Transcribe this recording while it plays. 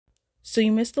So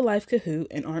you missed the live Kahoot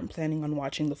and aren't planning on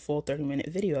watching the full 30-minute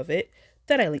video of it,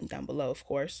 that I linked down below, of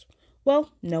course.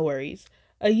 Well, no worries.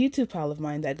 A YouTube pal of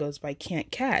mine that goes by Can't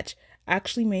Catch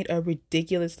actually made a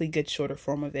ridiculously good shorter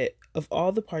form of it, of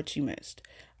all the parts you missed.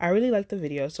 I really liked the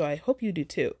video, so I hope you do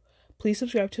too. Please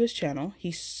subscribe to his channel,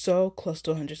 he's so close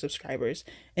to 100 subscribers,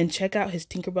 and check out his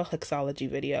Tinkerbell Hexology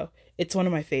video. It's one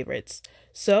of my favorites.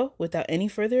 So, without any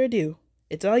further ado,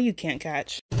 it's all you, Can't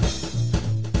Catch.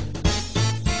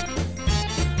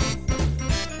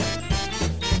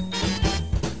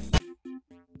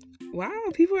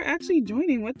 Wow, people are actually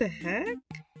joining. What the heck?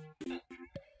 Yo,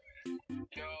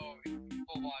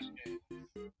 people watch it.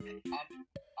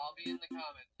 I'll be in the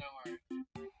comments, don't worry.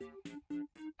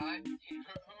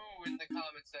 Who in the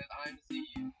comments says I'm Z?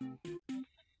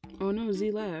 Oh no,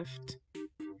 Z left.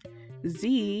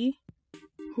 Z?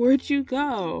 Where'd you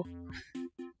go?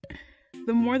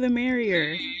 The more the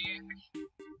merrier.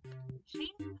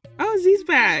 Oh, Z's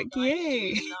back.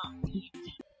 Yay.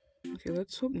 Okay,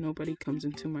 let's hope nobody comes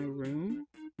into my room.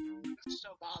 Just to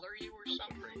bother you or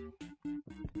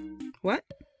something? What?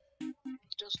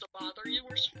 Just to bother you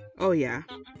or something? Oh yeah.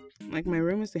 Like, my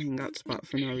room is the hangout spot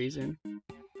for no reason.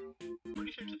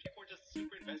 Pretty sure just people are just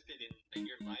super invested in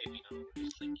your life, you know?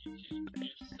 Just like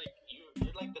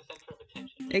you're like the center of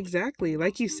attention. Right? Exactly.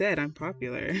 Like you said, I'm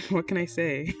popular. What can I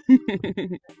say?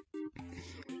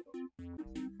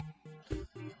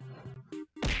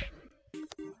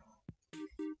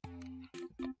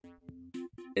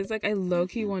 It's like I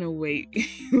low-key want to wait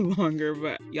longer,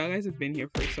 but y'all guys have been here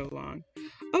for so long.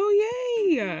 Oh,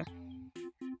 yay!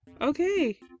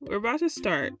 Okay, we're about to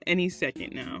start any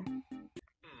second now.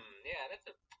 Yeah, that's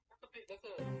a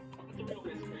real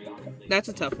mystery, honestly. That's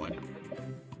a tough one.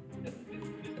 This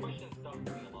question is stuck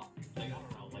for me a lot. Like, I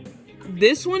don't know, like...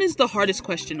 This one is the hardest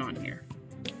question on here.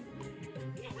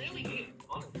 It really is,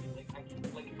 honestly. I'm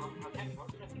having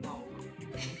hard stressing out.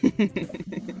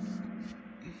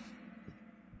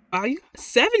 Are you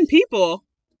 7 people?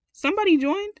 Somebody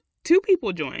joined? 2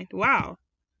 people joined. Wow.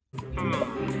 I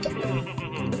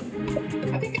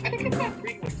think it's that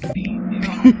frequency. You know,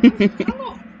 I don't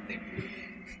know.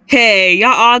 Hey,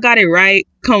 y'all all got it right.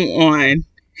 Come on.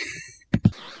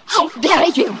 How dare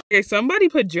you! Okay, somebody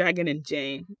put Dragon and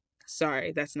Jane.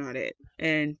 Sorry, that's not it.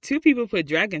 And 2 people put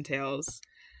Dragon Tales.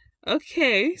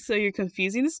 Okay, so you're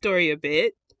confusing the story a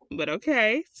bit, but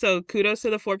okay. So kudos to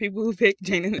the 4 people who picked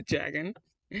Jane and the Dragon.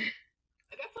 That's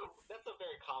a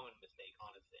very common mistake,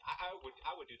 honestly. I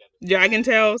would do that. Dragon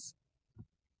Tales.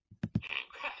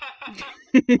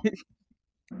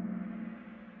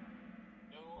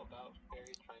 Know about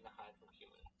fairies trying to hide from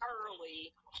humans.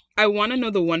 Early. I want to know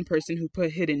the one person who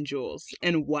put Hidden Jewels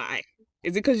and why.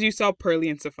 Is it because you saw Pearly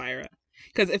and Sapphira?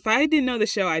 Because if I didn't know the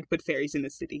show, I'd put Fairies in the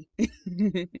City. That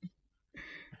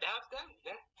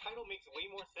title makes way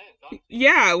more sense. Honestly.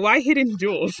 Yeah, why Hidden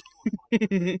Jewels? Yeah,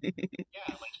 like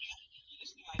you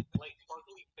just like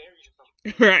sparkly fairies or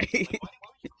something. Right. Like, why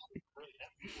would you call it Pearly?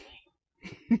 That's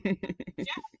lame.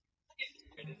 Yeah.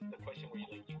 This is the question where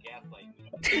you gaslight me.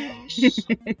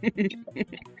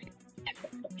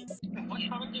 What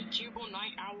time did Cubo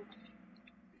Night Owl?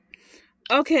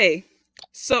 Okay,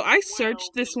 so I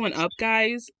searched this one up,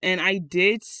 guys, and I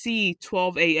did see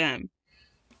 12 a.m.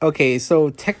 Okay,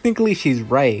 so technically she's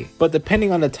right, but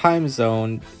depending on the time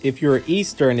zone, if you were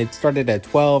Eastern, it started at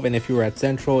 12, and if you were at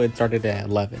Central, it started at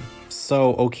 11.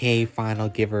 So, okay, fine, I'll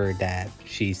give her that.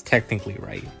 She's technically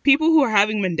right. People who are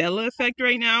having Mandela effect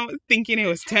right now, thinking it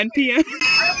was 10 p.m.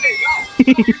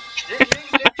 You're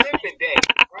the day,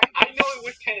 right? I know it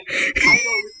was 10.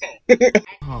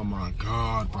 Oh my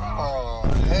god, bro. Oh,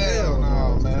 hell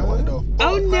no, man. What the fuck?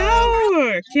 Oh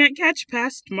no! Can't catch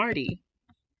past Smarty.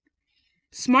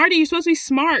 Smarty, you're supposed to be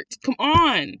smart. Come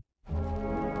on.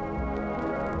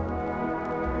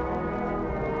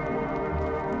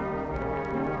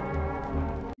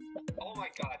 Oh my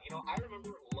god, you know, I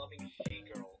remember loving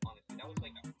She-Girl, honestly. That was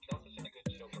such a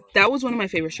good show. That was one of my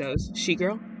favorite shows.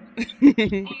 She-Girl.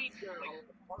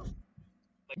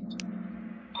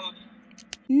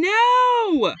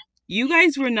 No! You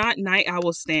guys were not Night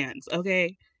Owl stans,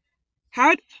 okay?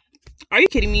 Are you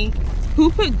kidding me?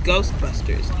 Who put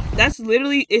Ghostbusters? That's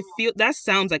literally, that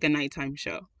sounds like a nighttime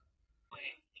show.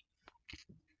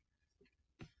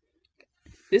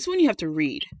 This one you have to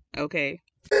read, okay?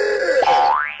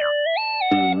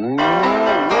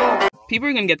 People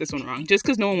are gonna get this one wrong, just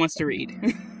because no one wants to read.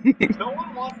 No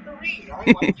one wants to read,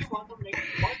 alright? Why would you want to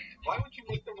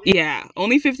make them read? Yeah,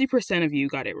 only 50% of you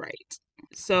got it right.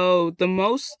 So, the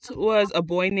most was a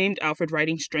boy named Alfred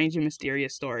writing strange and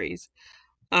mysterious stories.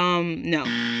 No,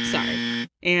 sorry.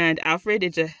 And Alfred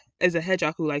is a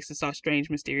hedgehog who likes to solve strange,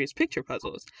 mysterious picture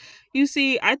puzzles. You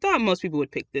see, I thought most people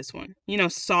would pick this one. You know,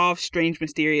 solve strange,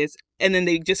 mysterious, and then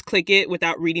they just click it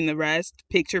without reading the rest.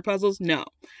 Picture puzzles? No.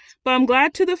 But I'm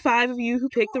glad to the 5 of you who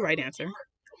picked the right answer.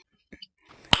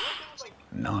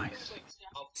 Nice.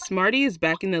 Smarty is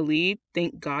back in the lead.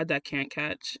 Thank God that Can't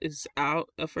Catch is out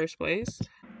of first place.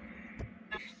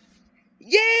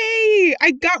 Yay!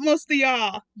 I got most of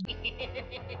y'all.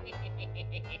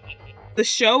 The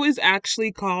show is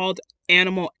actually called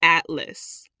Animal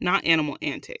Atlas, not Animal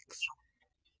Antics.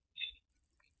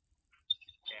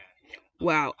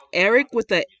 Wow, Eric with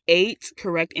the 8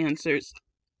 correct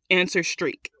answer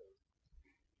streak.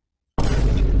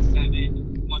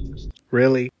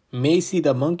 Really? Macy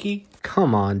the monkey?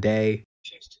 Come on, Day.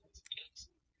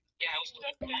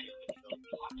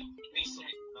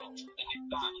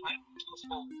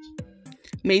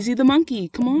 Maisie the monkey,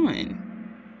 come on.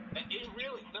 It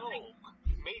really no.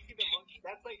 Macy the monkey.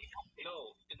 That's like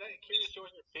no. Is that Curious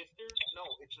George your sister? No,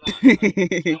 it's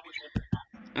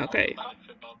not. Okay.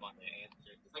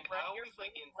 Like I always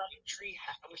like in tree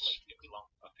house. I was like Pippi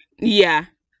Longstocking. Yeah.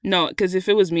 No, because if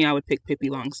it was me, I would pick Pippi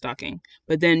Longstocking.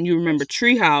 But then you remember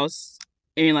Treehouse,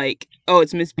 and you're like, oh,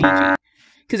 it's Miss BG.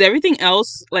 Because everything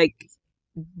else, like,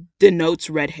 denotes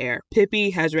red hair.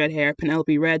 Pippi has red hair.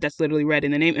 Penelope red, that's literally red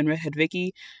in the name. And Redhead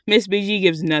Vicky. Miss BG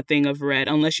gives nothing of red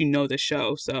unless you know the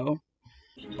show, so.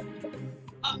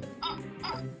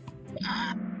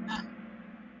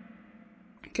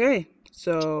 Okay,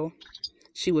 so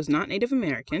she was not Native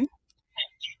American.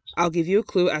 I'll give you a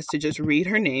clue as to just read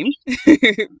her name.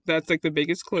 That's like the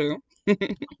biggest clue.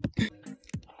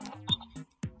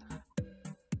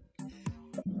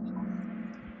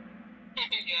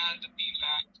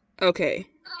 Okay,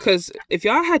 because if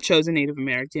y'all had chosen Native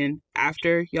American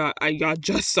after y'all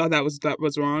just saw that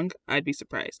was wrong, I'd be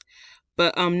surprised.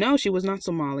 But no, she was not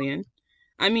Somalian.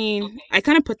 I mean, I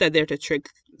kind of put that there to trick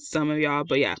some of y'all,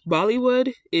 but yeah,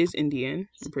 Bollywood is Indian.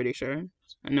 I'm pretty sure.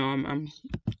 I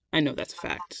know that's a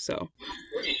fact. So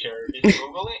Pretty sure. Did you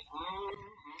Google it?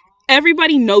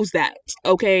 Everybody knows that,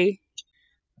 okay?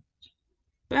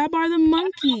 Babar the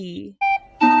monkey.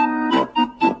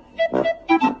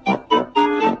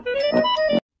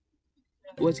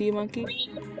 Was he a monkey?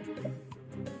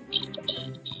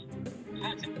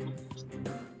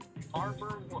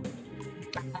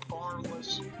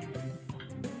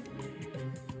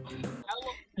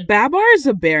 Babar is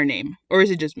a bear name, or is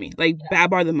it just me? Like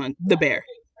Babar the bear.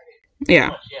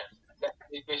 Yeah. Yeah.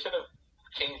 They should have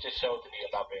changed the show to be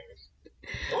about bears.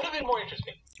 It would have been more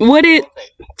interesting. Would it?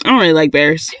 I don't really like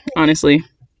bears, honestly.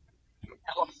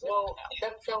 Well,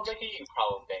 that sounds like a you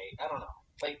problem, Bay. I don't know.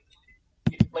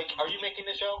 Like, are you making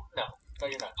the show? No,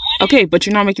 you're not. Okay, but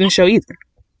you're not making the show either.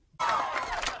 I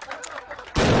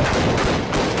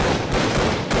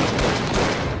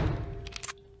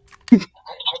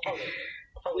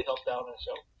probably helped out on the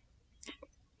show.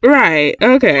 Right,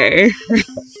 okay.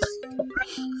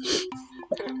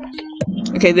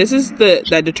 Okay, this is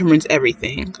that determines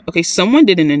everything. Okay, someone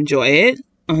didn't enjoy it.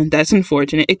 That's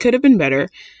unfortunate. It could have been better.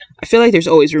 I feel like there's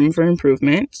always room for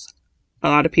improvement. A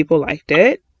lot of people liked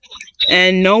it.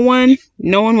 And no one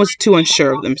was too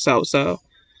unsure of themselves, so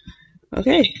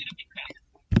okay.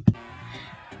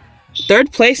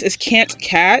 Third place is Can't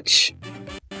Catch.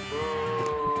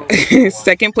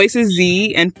 Second place is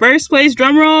Z, and first place,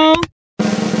 drumroll,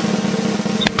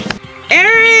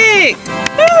 Eric!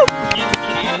 Woo!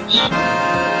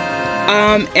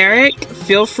 Eric,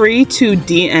 feel free to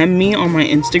DM me on my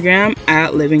Instagram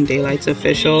at Living Daylights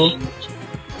Official.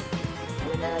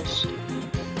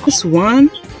 This one,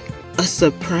 a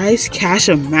surprise cash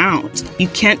amount. You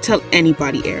can't tell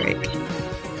anybody, Eric.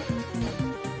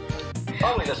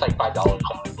 Probably just like $5.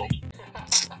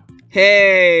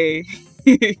 Hey.